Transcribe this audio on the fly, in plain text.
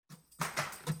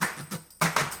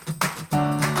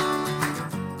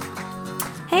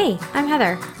Hey, I'm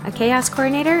Heather, a chaos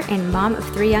coordinator and mom of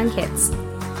 3 young kids.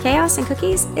 Chaos and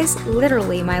cookies is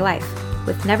literally my life,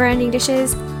 with never-ending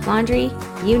dishes, laundry,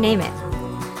 you name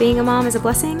it. Being a mom is a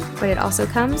blessing, but it also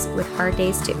comes with hard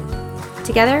days too.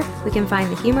 Together, we can find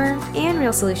the humor and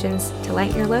real solutions to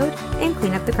lighten your load and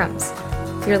clean up the crumbs.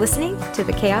 You're listening to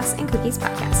the Chaos and Cookies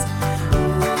podcast.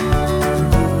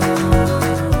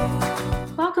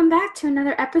 Welcome back to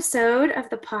another episode of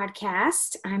the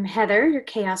podcast. I'm Heather, your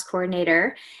chaos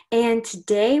coordinator, and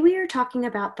today we are talking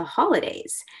about the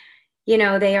holidays. You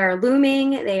know, they are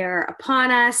looming, they are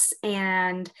upon us,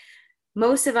 and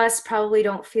most of us probably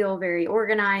don't feel very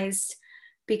organized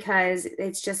because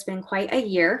it's just been quite a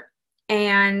year.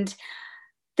 And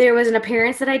there was an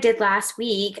appearance that I did last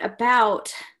week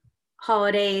about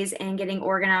holidays and getting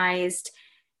organized,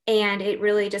 and it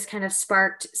really just kind of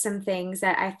sparked some things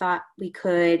that I thought we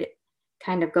could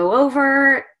kind of go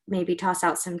over, maybe toss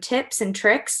out some tips and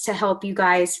tricks to help you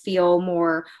guys feel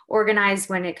more organized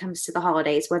when it comes to the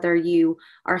holidays, whether you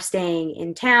are staying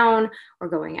in town or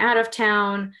going out of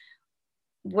town,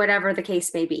 whatever the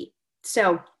case may be.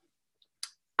 So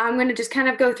I'm going to just kind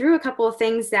of go through a couple of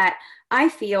things that I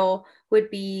feel would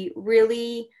be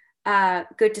really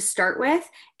good to start with.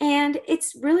 And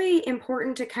it's really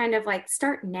important to kind of like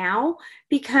start now,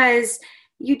 because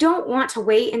you don't want to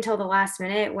wait until the last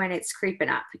minute when it's creeping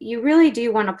up. You really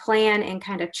do want to plan and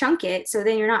kind of chunk it so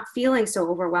then you're not feeling so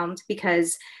overwhelmed,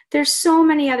 because there's so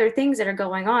many other things that are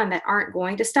going on that aren't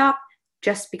going to stop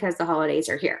just because the holidays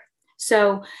are here.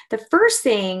 So the first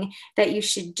thing that you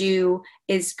should do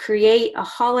is create a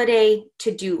holiday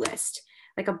to-do list,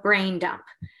 like a brain dump.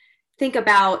 Think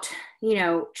about,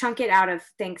 chunk it out of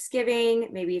Thanksgiving,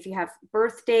 maybe if you have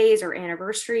birthdays or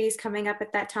anniversaries coming up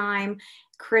at that time,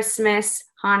 Christmas,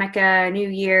 Hanukkah, New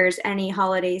Year's, any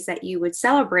holidays that you would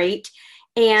celebrate,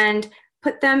 and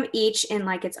put them each in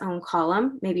like its own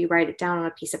column. Maybe write it down on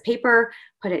a piece of paper,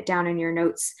 put it down in your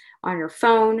notes on your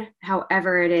phone,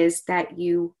 however it is that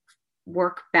you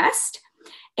work best,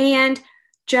 and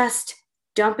just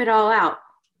dump it all out.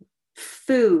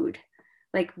 Food,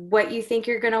 like what you think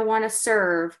you're going to want to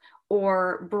serve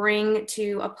or bring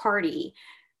to a party,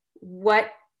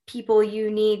 what people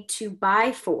you need to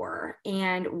buy for,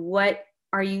 and what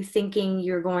are you thinking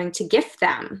you're going to gift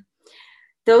them,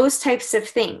 those types of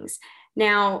things.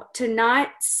 Now, to not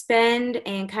spend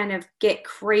and kind of get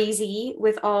crazy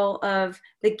with all of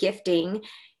the gifting,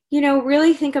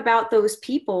 really think about those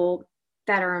people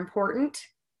that are important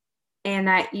and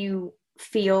that you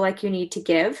feel like you need to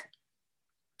give.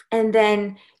 And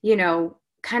then,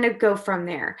 kind of go from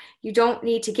there. You don't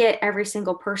need to get every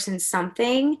single person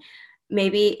something.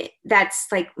 Maybe that's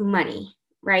like money,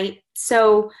 right?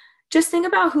 So just think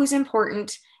about who's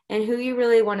important and who you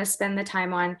really want to spend the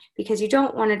time on, because you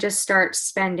don't want to just start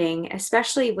spending,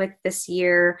 especially with this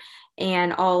year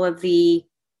and all of the,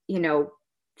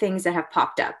 things that have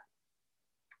popped up.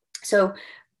 So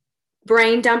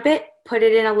brain dump it, put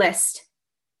it in a list,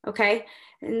 okay?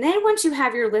 And then once you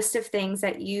have your list of things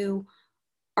that you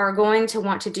are going to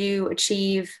want to do,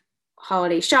 achieve,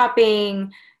 holiday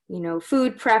shopping,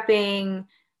 food prepping,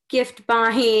 gift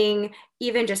buying,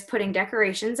 even just putting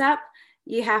decorations up,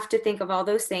 you have to think of all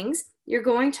those things. You're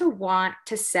going to want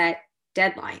to set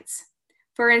deadlines.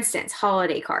 For instance,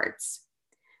 holiday cards.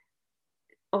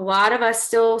 A lot of us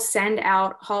still send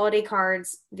out holiday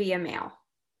cards via mail.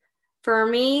 For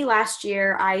me, last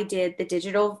year, I did the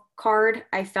digital card.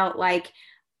 I felt like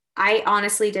I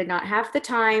honestly did not have the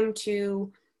time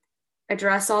to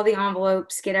address all the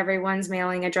envelopes, get everyone's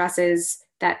mailing addresses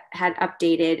that had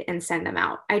updated and send them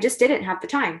out. I just didn't have the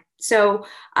time. So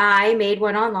I made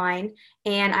one online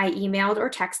and I emailed or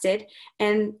texted,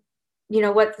 and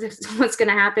what's going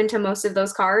to happen to most of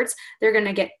those cards? They're going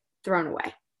to get thrown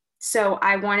away. So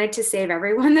I wanted to save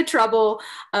everyone the trouble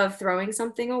of throwing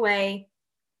something away.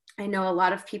 I know a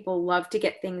lot of people love to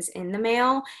get things in the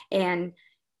mail and,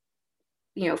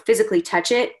 physically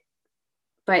touch it,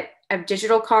 but a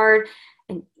digital card,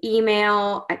 an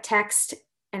email, a text,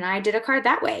 and I did a card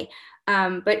that way.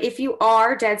 But if you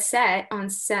are dead set on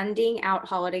sending out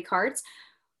holiday cards,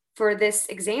 for this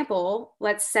example,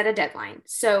 let's set a deadline.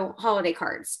 So holiday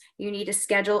cards, you need to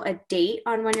schedule a date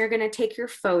on when you're going to take your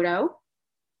photo,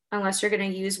 unless you're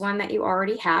going to use one that you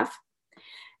already have.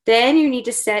 Then you need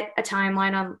to set a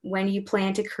timeline on when you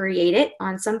plan to create it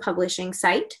on some publishing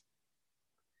site.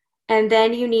 And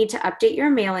then you need to update your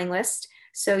mailing list.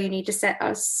 So you need to set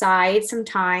aside some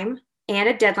time and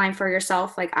a deadline for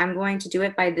yourself, like I'm going to do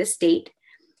it by this date.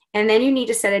 And then you need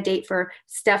to set a date for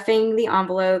stuffing the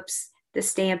envelopes, the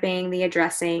stamping, the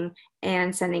addressing,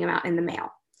 and sending them out in the mail.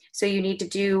 So you need to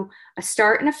do a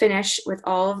start and a finish with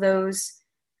all of those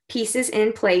pieces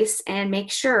in place and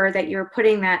make sure that you're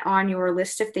putting that on your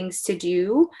list of things to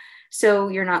do so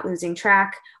you're not losing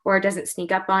track or it doesn't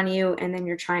sneak up on you and then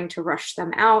you're trying to rush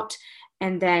them out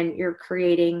and then you're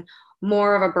creating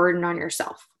more of a burden on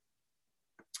yourself.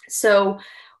 So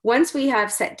once we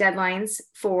have set deadlines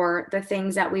for the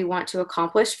things that we want to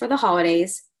accomplish for the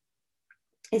holidays,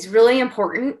 it's really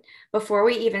important before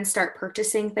we even start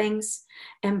purchasing things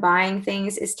and buying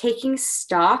things is taking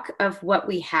stock of what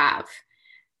we have.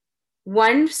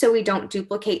 One, so we don't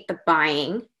duplicate the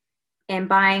buying and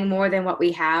buying more than what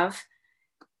we have,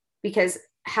 because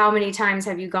how many times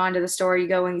have you gone to the store, you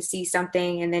go and you see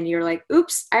something and then you're like,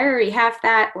 oops, I already have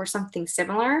that or something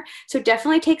similar. So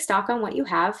definitely take stock on what you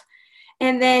have.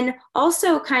 And then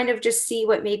also kind of just see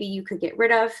what maybe you could get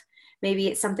rid of. Maybe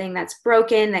it's something that's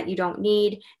broken that you don't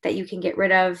need that you can get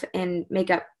rid of and make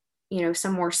up,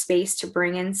 some more space to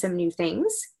bring in some new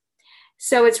things.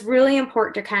 So it's really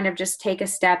important to kind of just take a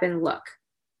step and look.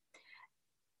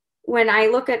 When I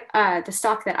look at the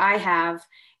stock that I have,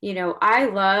 I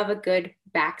love a good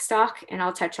back stock, and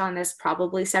I'll touch on this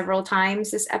probably several times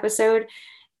this episode,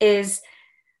 is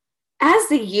as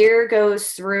the year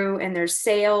goes through and there's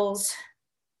sales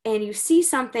and you see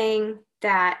something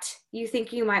that you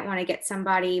think you might want to get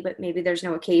somebody, but maybe there's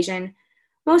no occasion,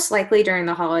 most likely during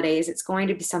the holidays, it's going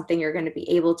to be something you're going to be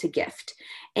able to gift.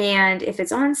 And if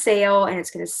it's on sale and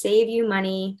it's going to save you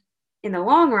money in the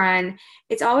long run,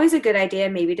 it's always a good idea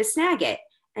maybe to snag it.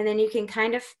 And then you can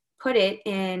kind of put it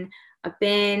in a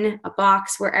bin, a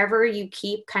box, wherever you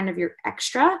keep kind of your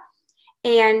extra,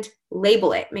 and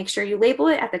label it. Make sure you label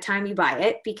it at the time you buy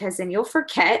it, because then you'll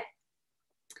forget.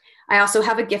 I also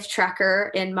have a gift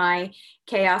tracker in my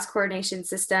chaos coordination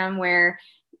system where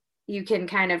you can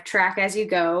kind of track as you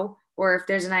go, or if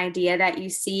there's an idea that you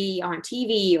see on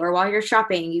TV or while you're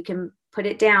shopping, you can put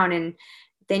it down and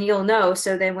then you'll know.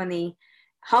 So then when the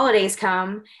holidays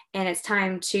come and it's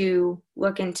time to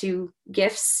look into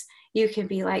gifts, you can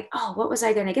be like, oh, what was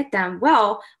I going to get them?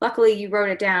 Well, luckily you wrote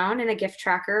it down in a gift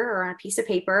tracker or on a piece of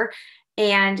paper,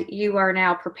 and you are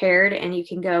now prepared and you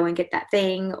can go and get that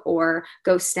thing or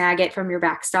go snag it from your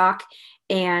back stock,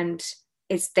 and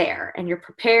it's there and you're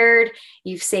prepared.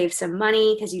 You've saved some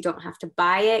money because you don't have to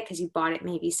buy it because you bought it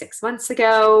maybe 6 months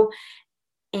ago.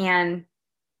 And,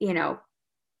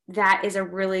 that is a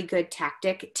really good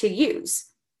tactic to use.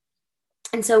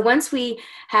 And so once we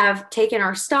have taken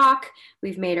our stock,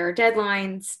 we've made our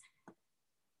deadlines,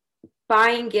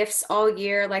 buying gifts all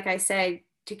year, like I said,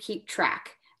 to keep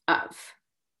track of.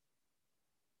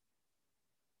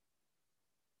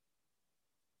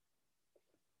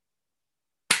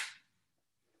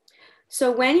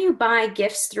 So when you buy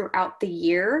gifts throughout the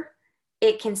year,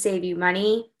 it can save you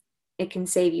money, it can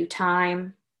save you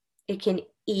time, it can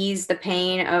ease the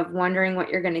pain of wondering what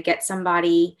you're going to get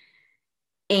somebody.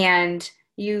 And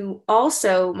you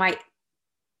also might,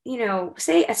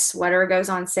 say a sweater goes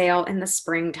on sale in the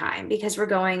springtime because we're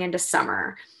going into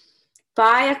summer.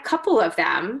 Buy a couple of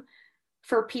them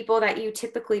for people that you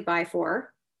typically buy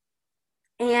for,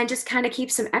 and just kind of keep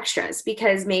some extras,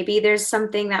 because maybe there's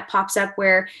something that pops up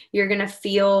where you're going to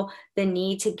feel the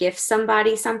need to gift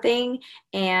somebody something,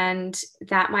 and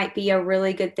that might be a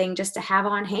really good thing just to have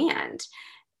on hand.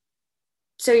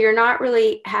 So you're not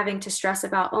really having to stress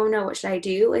about, oh no, what should I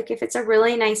do? Like if it's a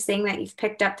really nice thing that you've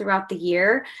picked up throughout the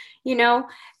year,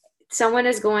 someone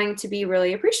is going to be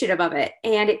really appreciative of it,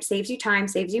 and it saves you time,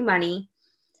 saves you money.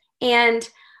 And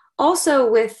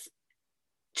also with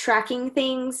tracking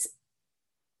things,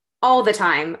 all the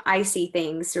time I see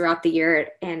things throughout the year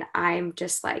and I'm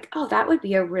just like, oh, that would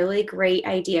be a really great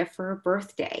idea for a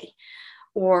birthday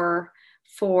or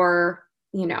for,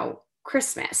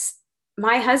 Christmas.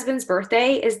 My husband's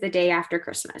birthday is the day after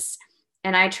Christmas,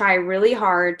 and I try really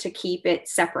hard to keep it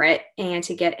separate and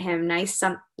to get him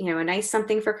a nice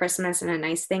something for Christmas and a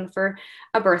nice thing for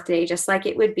a birthday, just like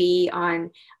it would be on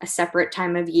a separate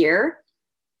time of year.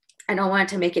 I don't want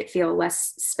to make it feel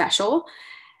less special,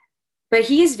 but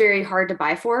he is very hard to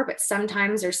buy for. But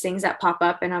sometimes there's things that pop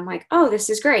up and I'm like, oh, this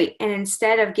is great. And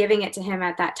instead of giving it to him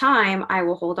at that time, I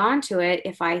will hold on to it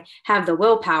if I have the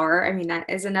willpower. I mean, that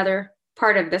is another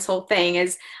part of this whole thing,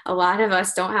 is a lot of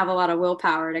us don't have a lot of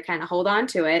willpower to kind of hold on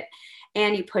to it.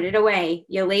 And you put it away,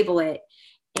 you label it,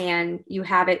 and you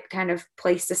have it kind of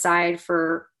placed aside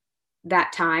for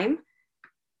that time.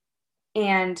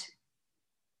 And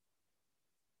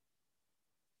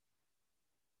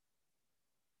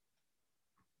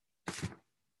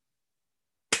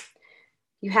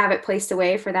you have it placed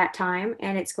away for that time,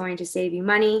 and it's going to save you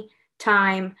money,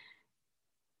 time,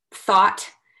 thought,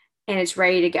 and it's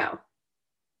ready to go.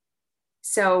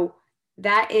 So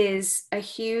That is a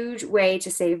huge way to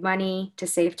save money, to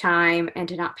save time, and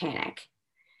to not panic.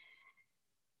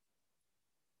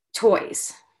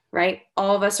 Toys, right?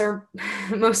 All of us are,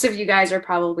 most of you guys are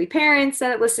probably parents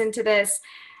that listen to this.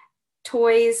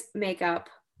 Toys make up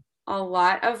a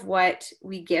lot of what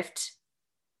we gift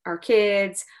our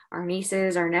kids, our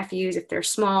nieces, our nephews, if they're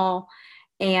small,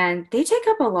 and they take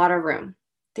up a lot of room.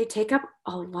 They take up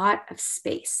a lot of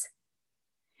space.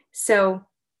 So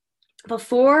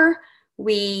before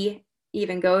we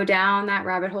even go down that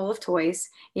rabbit hole of toys,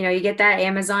 you get that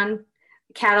Amazon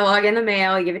catalog in the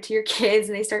mail, you give it to your kids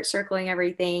and they start circling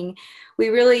everything. We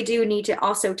really do need to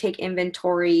also take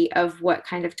inventory of what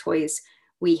kind of toys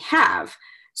we have.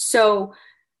 So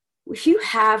if you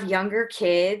have younger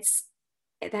kids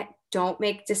that don't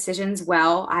make decisions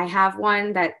well, I have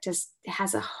one that just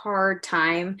has a hard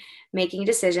time making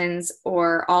decisions,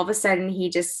 or all of a sudden he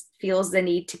just feels the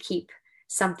need to keep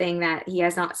something that he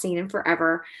has not seen in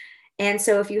forever. And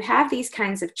so if you have these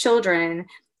kinds of children,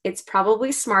 it's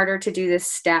probably smarter to do this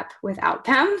step without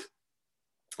them.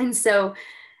 And so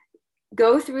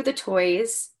go through the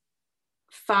toys,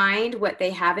 find what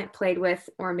they haven't played with,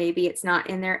 or maybe it's not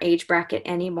in their age bracket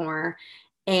anymore,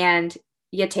 and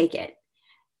you take it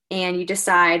and you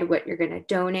decide what you're going to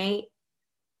donate,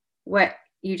 what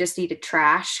you just need to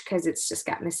trash because it's just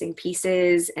got missing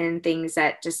pieces and things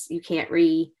that just you can't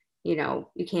you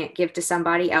can't give to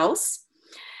somebody else.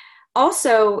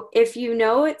 Also, if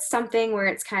it's something where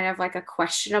it's kind of like a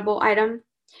questionable item,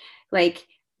 like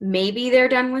maybe they're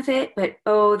done with it, but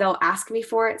they'll ask me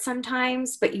for it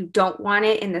sometimes, but you don't want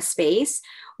it in the space,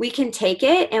 we can take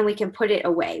it and we can put it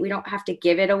away. We don't have to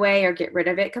give it away or get rid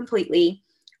of it completely.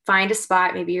 Find a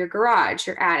spot, maybe your garage,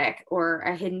 your attic, or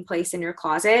a hidden place in your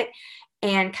closet,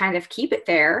 and kind of keep it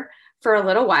there for a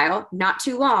little while, not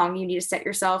too long. You need to set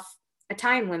yourself a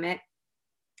time limit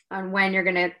on when you're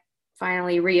going to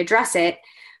finally readdress it.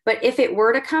 But if it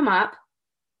were to come up,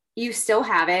 you still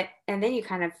have it, and then you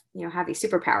kind of have these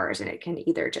superpowers, and it can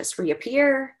either just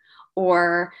reappear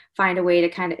or find a way to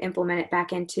kind of implement it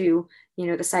back into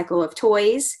the cycle of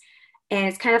toys. And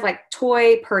it's kind of like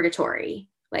toy purgatory.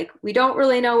 Like, we don't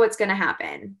really know what's going to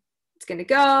happen. It's going to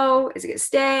go, is it going to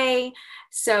stay?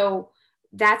 So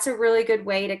that's a really good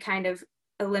way to kind of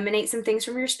eliminate some things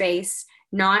from your space,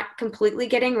 not completely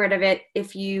getting rid of it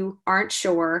if you aren't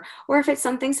sure, or if it's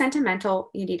something sentimental,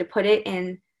 you need to put it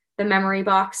in the memory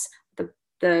box,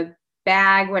 the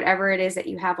bag, whatever it is that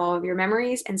you have all of your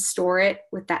memories, and store it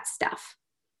with that stuff.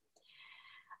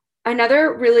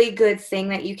 Another really good thing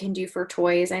that you can do for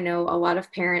toys, I know a lot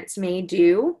of parents may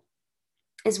do,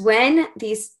 is when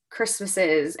these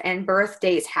Christmases and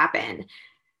birthdays happen.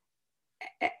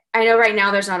 I know right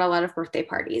now there's not a lot of birthday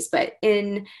parties, but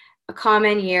in a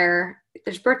common year,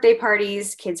 there's birthday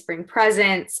parties, kids bring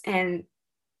presents, and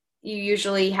you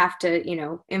usually have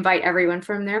to, invite everyone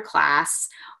from their class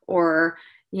or,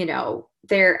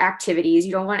 their activities.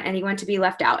 You don't want anyone to be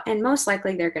left out. And most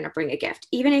likely they're going to bring a gift.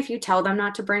 Even if you tell them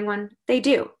not to bring one, they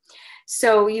do.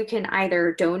 So you can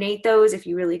either donate those if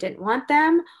you really didn't want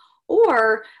them,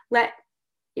 or let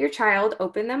your child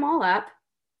open them all up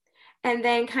and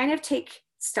then kind of take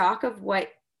stock of what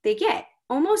they get.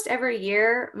 Almost every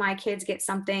year, my kids get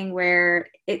something where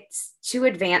it's too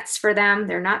advanced for them.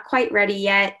 They're not quite ready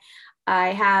yet. I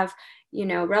have,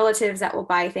 relatives that will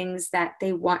buy things that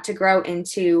they want to grow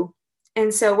into.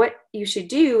 And so what you should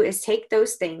do is take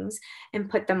those things and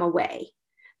put them away,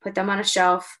 put them on a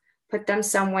shelf, put them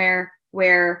somewhere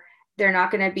where they're not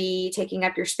going to be taking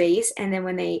up your space. And then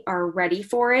when they are ready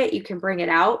for it, you can bring it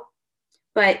out.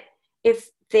 But if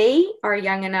they are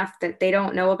young enough that they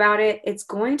don't know about it, it's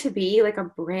going to be like a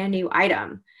brand new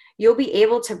item. You'll be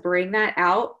able to bring that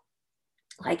out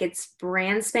like it's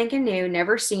brand spanking new,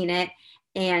 never seen it,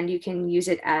 and you can use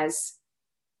it as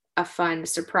a fun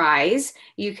surprise.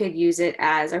 You could use it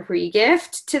as a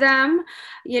re-gift to them.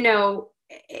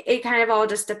 It kind of all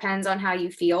just depends on how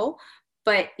you feel,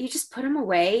 but you just put them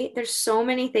away. There's so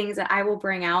many things that I will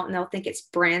bring out and they'll think it's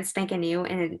brand spanking new,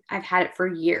 and I've had it for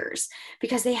years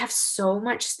because they have so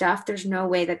much stuff. There's no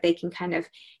way that they can kind of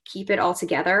keep it all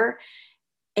together.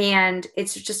 And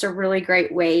it's just a really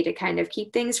great way to kind of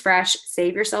keep things fresh,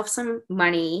 save yourself some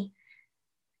money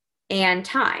and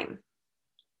time.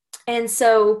 And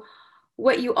so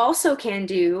what you also can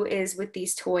do is with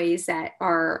these toys that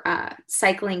are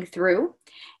cycling through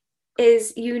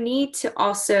is you need to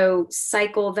also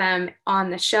cycle them on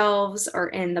the shelves or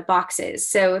in the boxes.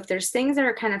 So if there's things that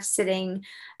are kind of sitting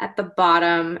at the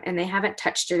bottom and they haven't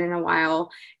touched it in a while,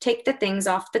 take the things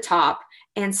off the top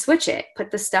and switch it.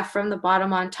 Put the stuff from the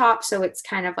bottom on top so it's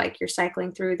kind of like you're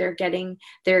cycling through, they're getting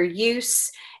their use,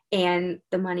 and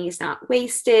the money is not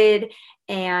wasted,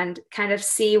 and kind of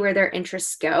see where their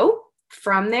interests go.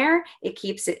 From there, it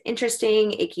keeps it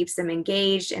interesting, it keeps them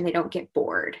engaged, and they don't get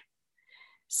bored.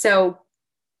 So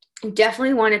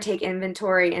definitely want to take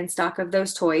inventory and stock of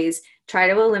those toys. Try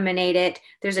to eliminate it.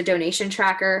 There's a donation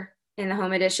tracker in the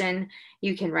home edition.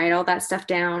 You can write all that stuff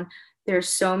down. There's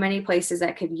so many places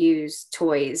that could use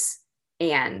toys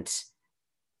and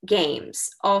games,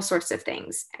 all sorts of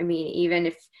things. I mean, even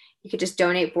if you could just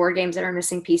donate board games that are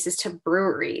missing pieces to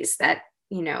breweries, that,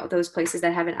 you know, those places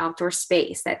that have an outdoor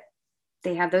space, that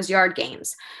they have those yard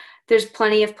games. There's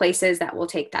plenty of places that will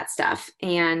take that stuff.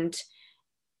 And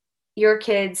your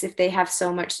kids, if they have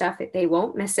so much stuff, they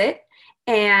won't miss it.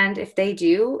 And if they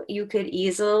do, you could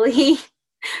easily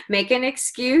make an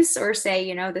excuse or say,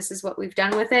 you know, this is what we've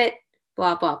done with it,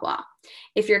 blah, blah, blah.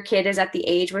 If your kid is at the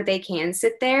age where they can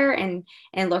sit there and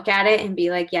look at it and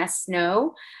be like, yes,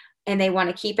 no, and they want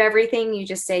to keep everything, you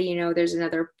just say, you know, there's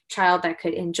another child that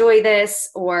could enjoy this,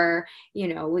 or,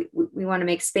 you know, we want to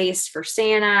make space for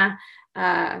Santa,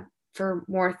 for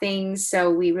more things. So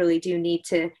we really do need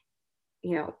to,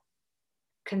 you know,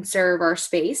 conserve our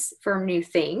space for new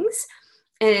things,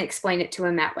 and explain it to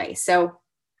them that way. So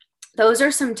those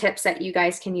are some tips that you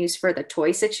guys can use for the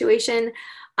toy situation.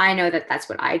 I know that that's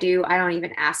what I do. I don't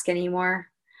even ask anymore.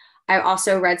 I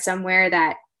also read somewhere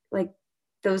that like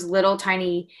those little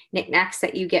tiny knickknacks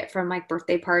that you get from like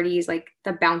birthday parties, like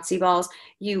the bouncy balls,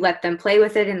 you let them play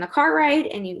with it in the car ride,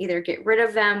 and you either get rid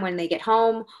of them when they get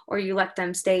home, or you let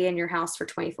them stay in your house for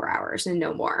 24 hours and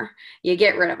no more. You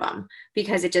get rid of them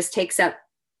because it just takes up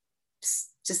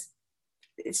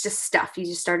it's just stuff. You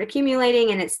just start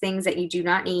accumulating, and it's things that you do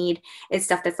not need. It's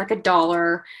stuff that's like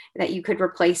 $1 that you could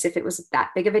replace if it was that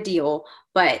big of a deal.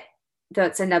 But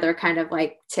that's another kind of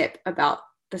like tip about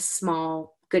the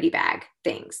small goodie bag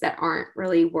things that aren't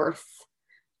really worth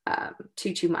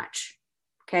too much.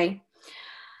 Okay.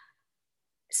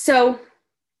 So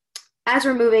as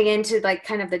we're moving into like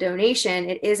kind of the donation,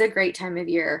 it is a great time of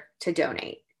year to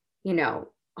donate. You know,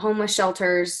 homeless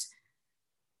shelters,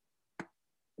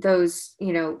 those,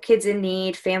 you know, kids in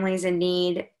need, families in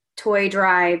need, toy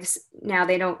drives. Now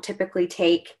they don't typically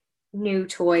take new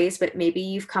toys, but maybe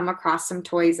you've come across some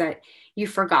toys that you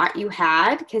forgot you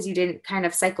had because you didn't kind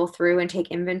of cycle through and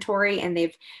take inventory, and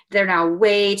they're now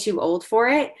way too old for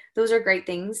it. Those are great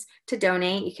things to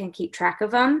donate. You can keep track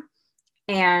of them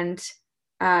and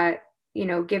you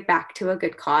know, give back to a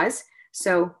good cause.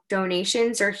 So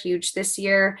donations are huge this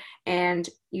year, and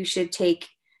you should take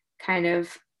kind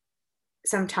of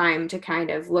some time to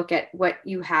kind of look at what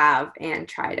you have and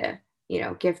try to, you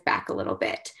know, give back a little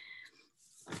bit.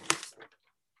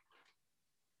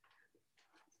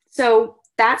 So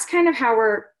that's kind of how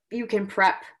you can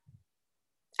prep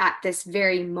at this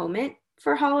very moment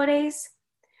for holidays.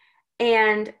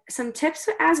 And some tips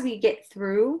as we get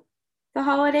through the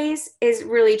holidays is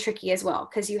really tricky as well,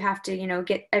 because you have to, you know,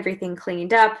 get everything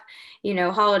cleaned up. You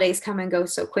know, holidays come and go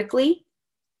so quickly.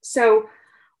 So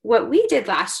what we did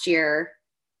last year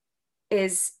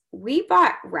is we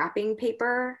bought wrapping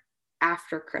paper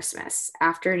after Christmas,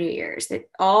 after New Year's. It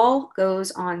all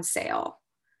goes on sale.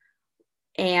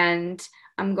 And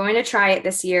I'm going to try it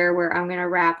this year where I'm going to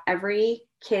wrap every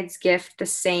kid's gift the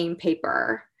same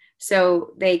paper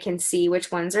so they can see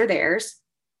which ones are theirs.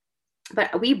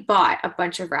 But we bought a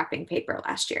bunch of wrapping paper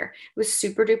last year. It was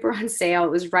super duper on sale.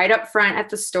 It was right up front at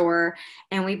the store,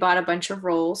 and we bought a bunch of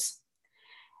rolls.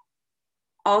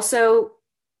 Also,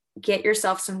 get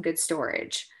yourself some good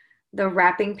storage. The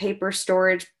wrapping paper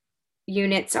storage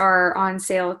units are on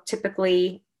sale,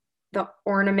 typically the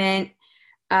ornament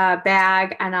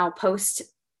bag, and I'll post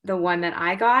the one that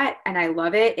I got, and I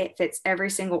love it. It fits every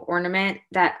single ornament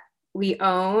that we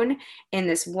own in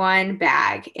this one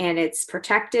bag, and it's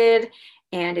protected,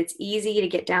 and it's easy to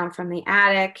get down from the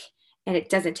attic, and it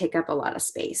doesn't take up a lot of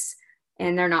space,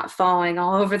 and they're not falling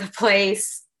all over the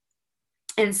place.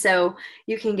 And so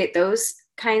you can get those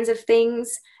kinds of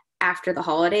things after the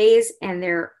holidays, and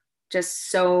they're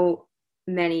just so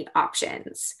many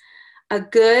options. A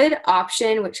good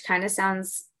option, which kind of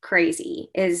sounds crazy,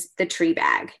 is the tree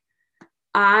bag.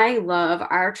 I love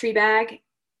our tree bag.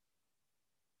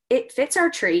 It fits our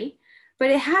tree, but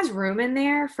it has room in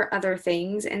there for other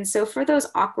things. And so for those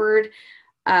awkward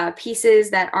pieces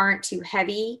that aren't too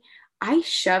heavy, I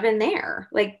shove in there,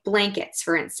 like blankets,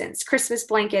 for instance, Christmas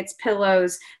blankets,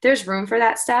 pillows. There's room for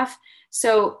that stuff.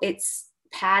 So it's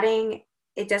padding.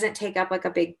 It doesn't take up like a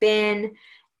big bin,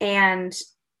 and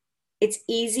it's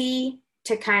easy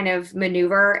to kind of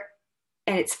maneuver,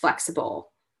 and it's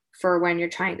flexible for when you're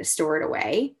trying to store it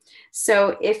away.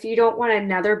 So if you don't want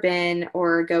another bin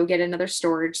or go get another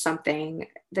storage something,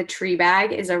 the tree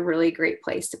bag is a really great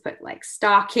place to put like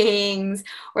stockings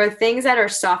or things that are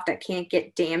soft that can't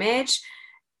get damaged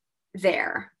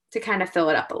there to kind of fill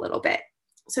it up a little bit.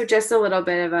 So just a little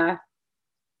bit of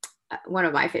one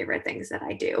of my favorite things that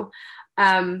I do.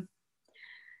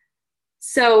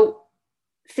 So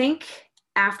think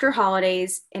after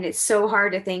holidays, and it's so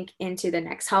hard to think into the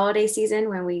next holiday season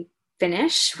when we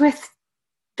finish with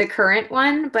the current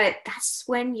one, but that's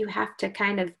when you have to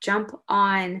kind of jump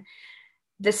on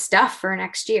the stuff for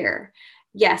next year.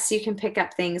 Yes, you can pick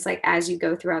up things like as you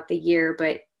go throughout the year,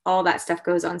 but all that stuff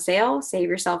goes on sale. Save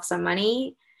yourself some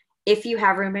money if you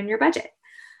have room in your budget.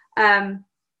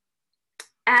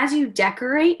 As you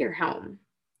decorate your home,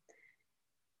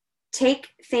 take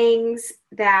things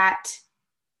that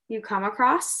you come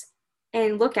across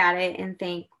and look at it and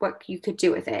think what you could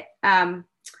do with it.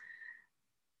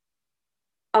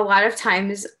 A lot of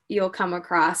times you'll come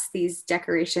across these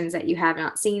decorations that you have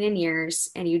not seen in years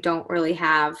and you don't really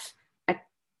have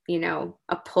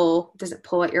a pull, doesn't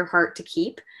pull at your heart to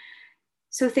keep.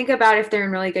 So think about if they're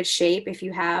in really good shape. If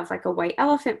you have like a white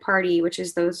elephant party, which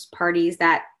is those parties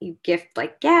that you gift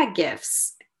like gag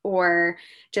gifts or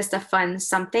just a fun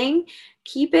something,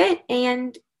 keep it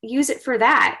and use it for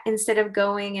that instead of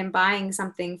going and buying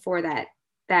something for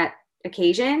that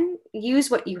occasion. Use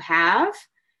what you have.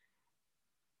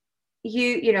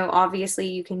 Obviously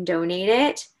you can donate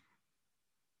it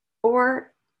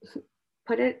or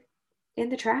put it in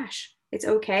the trash. It's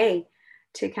okay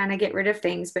to kind of get rid of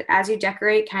things, but as you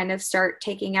decorate, kind of start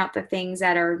taking out the things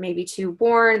that are maybe too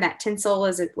worn. That tinsel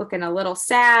is looking a little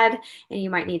sad and you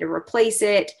might need to replace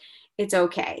it. It's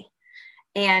okay.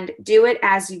 And do it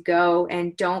as you go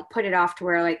and don't put it off to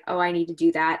where like, oh, I need to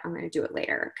do that, I'm going to do it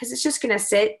later, because it's just going to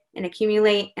sit and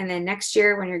accumulate. And then next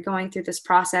year when you're going through this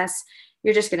process,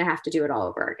 you're just going to have to do it all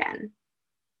over again.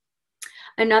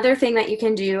 Another thing that you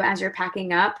can do as you're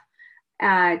packing up,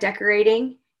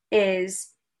 decorating, is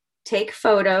take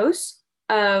photos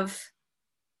of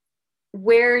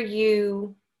where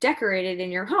you decorated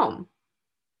in your home.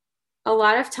 A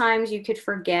lot of times you could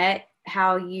forget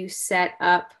how you set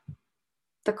up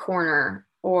the corner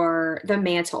or the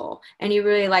mantle and you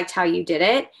really liked how you did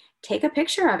it. Take a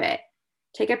picture of it.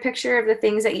 Take a picture of the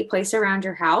things that you place around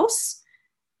your house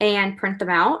and print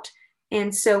them out.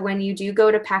 And so when you do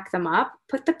go to pack them up,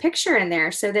 put the picture in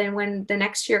there. So then when the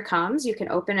next year comes, you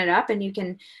can open it up and you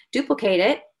can duplicate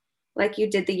it like you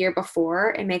did the year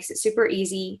before. It makes it super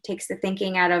easy, takes the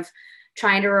thinking out of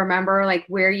trying to remember like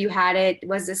where you had it.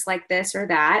 Was this like this or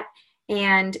that?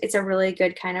 And it's a really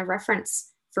good kind of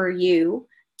reference for you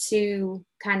to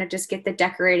kind of just get the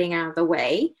decorating out of the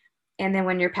way. And then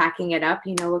when you're packing it up,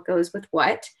 you know what goes with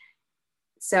what.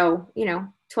 So,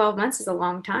 12 months is a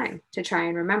long time to try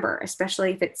and remember,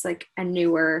 especially if it's like a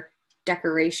newer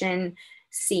decoration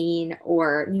scene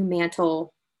or new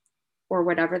mantle or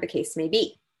whatever the case may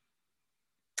be.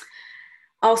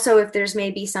 Also, if there's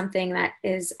maybe something that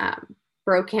is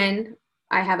broken,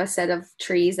 I have a set of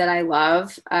trees that I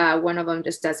love. One of them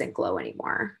just doesn't glow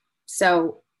anymore.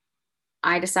 So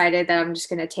I decided that I'm just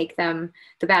going to take the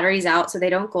batteries out so they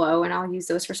don't glow, and I'll use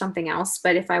those for something else.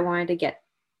 But if I wanted to get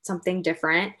something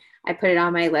different, I put it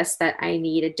on my list that I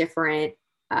need a different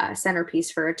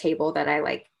centerpiece for a table that I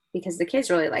like, because the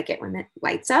kids really like it when it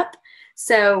lights up.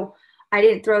 So I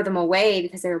didn't throw them away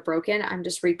because they were broken. I'm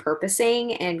just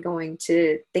repurposing and going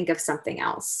to think of something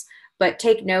else. But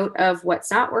take note of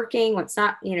what's not working, what's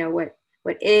not,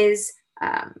 what is.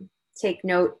 Take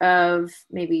note of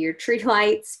maybe your tree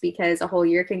lights, because a whole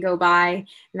year can go by.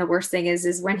 And the worst thing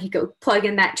is when you go plug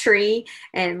in that tree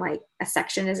and like a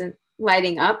section isn't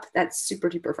lighting up. That's super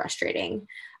duper frustrating.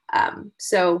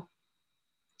 So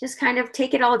just kind of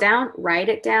take it all down, write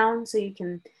it down so you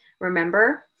can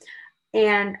remember.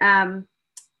 And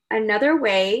another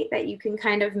way that you can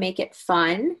kind of make it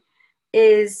fun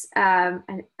is an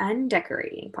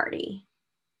undecorating party.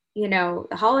 The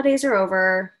holidays are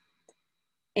over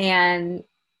and,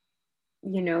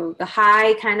 the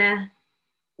high kind of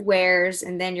wears,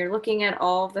 and then you're looking at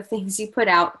all the things you put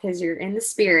out because you're in the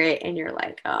spirit and you're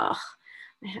like, oh,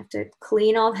 I have to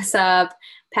clean all this up,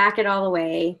 pack it all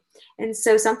away. And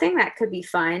so something that could be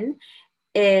fun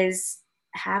is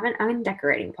have an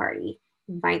undecorating party.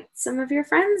 Invite some of your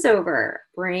friends over,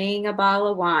 bring a bottle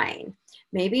of wine,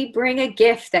 maybe bring a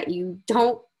gift that you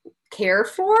don't care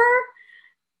for,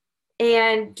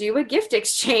 and do a gift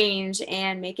exchange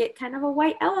and make it kind of a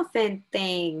white elephant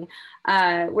thing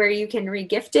where you can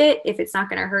regift it if it's not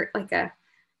going to hurt like a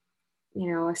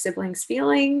sibling's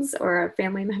feelings or a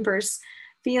family member's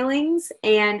feelings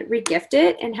and regift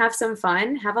it and have some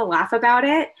fun, have a laugh about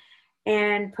it,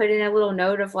 and put in a little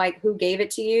note of like who gave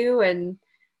it to you and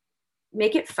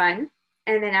make it fun.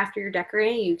 And then after you're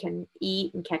decorating, you can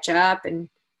eat and catch up and,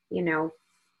 you know,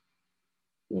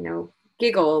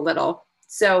 giggle a little.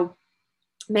 So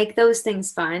make those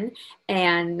things fun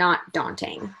and not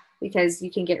daunting, because you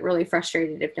can get really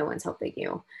frustrated if no one's helping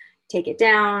you take it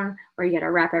down, or you got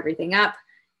to wrap everything up.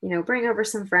 Bring over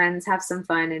some friends, have some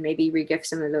fun, and maybe regift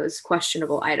some of those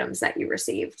questionable items that you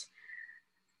received.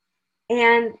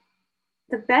 And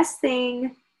the best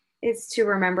thing is to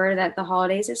remember that the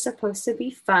holidays are supposed to be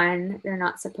fun. They're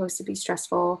not supposed to be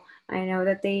stressful. I know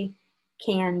that they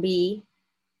can be.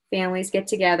 Families get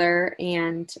together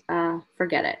and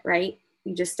forget it, right?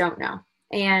 You just don't know.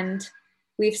 And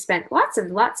we've spent lots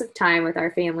of time with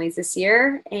our families this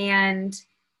year, and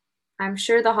I'm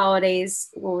sure the holidays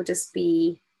will just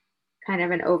be kind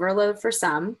of an overload for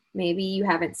some. Maybe you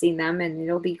haven't seen them and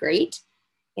it'll be great,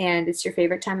 and it's your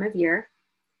favorite time of year.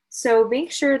 So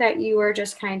make sure that you are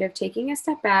just kind of taking a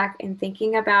step back and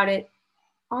thinking about it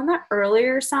on the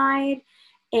earlier side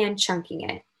and chunking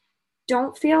it.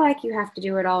 Don't feel like you have to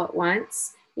do it all at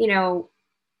once.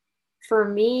 For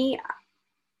me,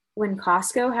 when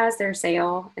Costco has their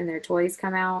sale and their toys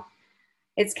come out,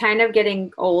 it's kind of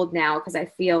getting old now, because I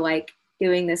feel like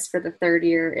doing this for the third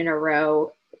year in a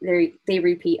row, they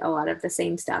repeat a lot of the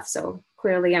same stuff. So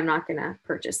clearly I'm not going to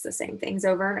purchase the same things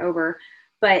over and over.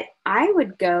 But I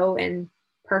would go and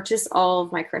purchase all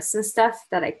of my Christmas stuff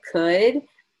that I could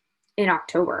in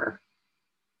October.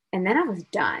 And then I was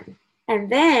done.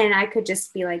 And then I could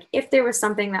just be like, if there was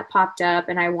something that popped up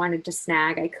and I wanted to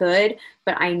snag, I could,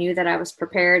 but I knew that I was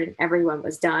prepared and everyone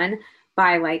was done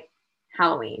by like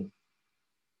Halloween.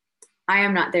 I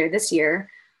am not there this year,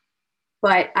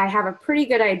 but I have a pretty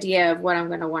good idea of what I'm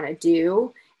going to want to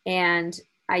do. And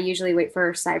I usually wait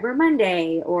for Cyber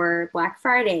Monday or Black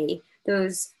Friday,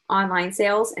 those online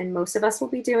sales. And most of us will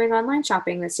be doing online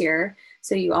shopping this year.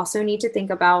 So you also need to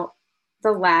think about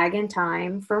the lag in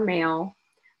time for mail.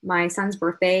 My son's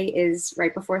birthday is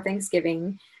right before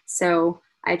Thanksgiving, so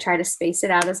I try to space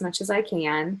it out as much as I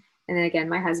can. And then again,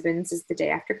 my husband's is the day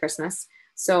after Christmas.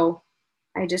 So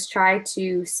I just try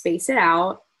to space it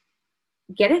out,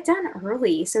 get it done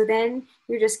early. So then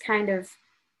you're just kind of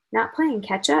not playing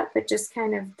catch up, but just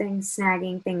kind of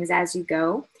snagging things as you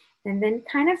go. And then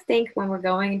kind of think, when we're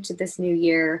going into this new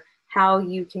year, how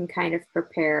you can kind of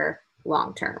prepare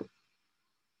long term.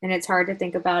 And it's hard to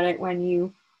think about it when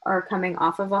you are coming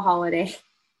off of a holiday,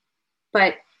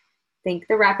 but think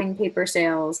the wrapping paper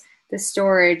sales, the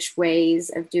storage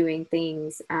ways of doing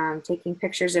things, taking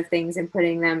pictures of things and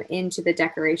putting them into the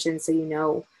decorations so you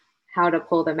know how to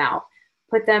pull them out.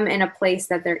 Put them in a place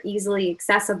that they're easily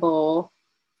accessible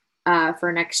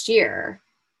for next year,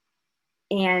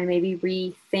 and maybe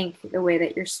rethink the way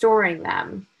that you're storing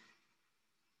them.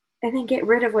 And then get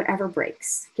rid of whatever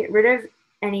breaks. Get rid of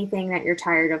anything that you're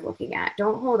tired of looking at.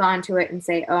 Don't hold on to it and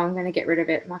say, oh, I'm going to get rid of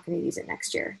it. I'm not going to use it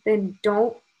next year. Then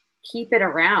don't keep it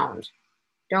around.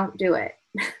 Don't do it.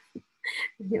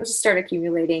 You'll just start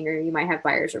accumulating, or you might have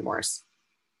buyer's remorse.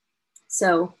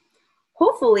 So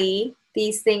hopefully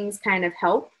these things kind of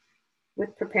help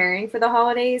with preparing for the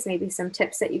holidays. Maybe some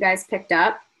tips that you guys picked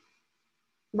up.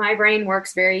 My brain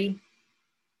works very,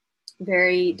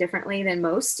 very differently than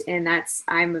most, and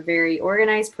I'm a very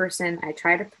organized person. I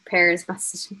try to prepare as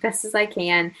best as I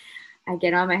can. I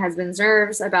get on my husband's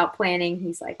nerves about planning.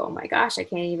 He's like, oh my gosh, I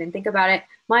can't even think about it.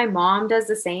 My mom does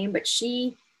the same, but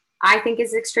I think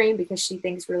is extreme, because she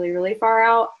thinks really, really far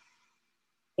out,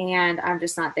 and I'm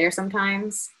just not there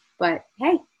sometimes. But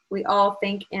hey, we all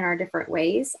think in our different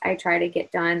ways. I try to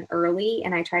get done early,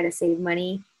 and I try to save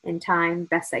money and time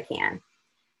best I can.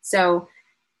 So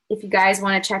if you guys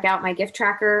want to check out my gift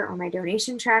tracker or my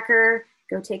donation tracker,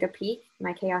 go take a peek.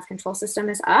 My chaos control system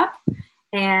is up,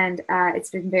 and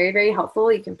it's been very, very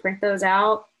helpful. You can print those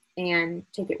out and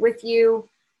take it with you.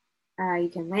 You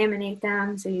can laminate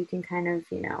them so you can kind of,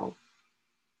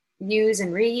 use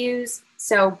and reuse.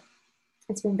 So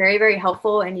it's been very, very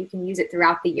helpful, and you can use it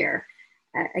throughout the year.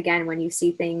 Again, when you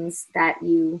see things that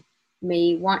you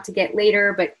may want to get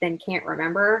later but then can't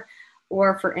remember.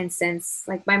 Or for instance,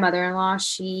 like my mother-in-law,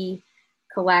 she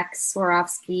collects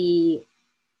Swarovski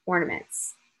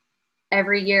ornaments.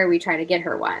 Every year we try to get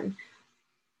her one.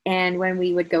 And when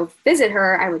we would go visit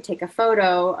her, I would take a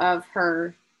photo of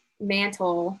her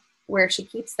mantle where she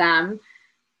keeps them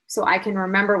so I can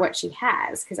remember what she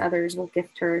has, because others will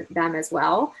gift her them as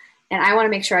well. And I want to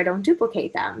make sure I don't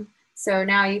duplicate them. So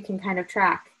now you can kind of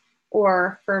track.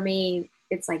 Or for me,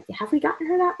 it's like, have we gotten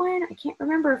her that one? I can't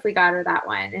remember if we got her that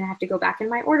one, and I have to go back in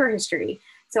my order history.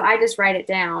 So I just write it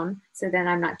down so then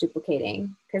I'm not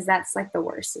duplicating, because that's like the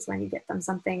worst, is when you get them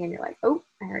something and you're like, oh,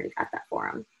 I already got that for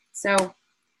them. So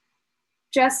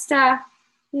just,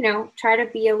 try to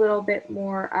be a little bit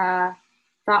more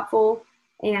thoughtful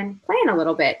and plan a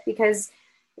little bit, because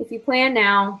if you plan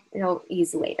now, it'll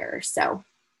ease later. So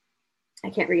I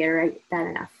can't reiterate that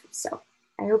enough. So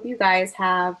I hope you guys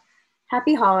have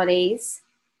happy holidays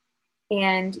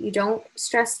and you don't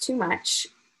stress too much.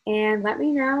 And let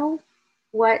me know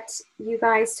what you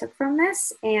guys took from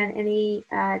this and any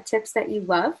tips that you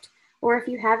loved, or if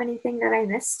you have anything that I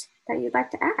missed that you'd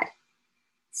like to add.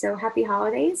 So happy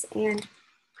holidays, and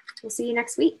we'll see you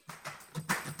next week.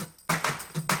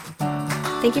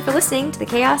 Thank you for listening to the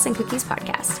Chaos and Cookies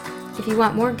podcast. If you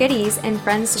want more goodies and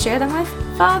friends to share them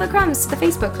with, follow the crumbs to the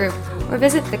Facebook group, or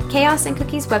visit the Chaos and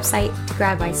Cookies website to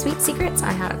grab my sweet secrets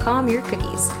on how to calm your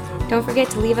cookies. Don't forget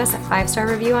to leave us a 5-star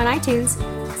review on iTunes.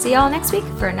 See y'all next week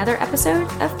for another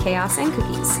episode of Chaos and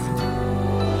Cookies.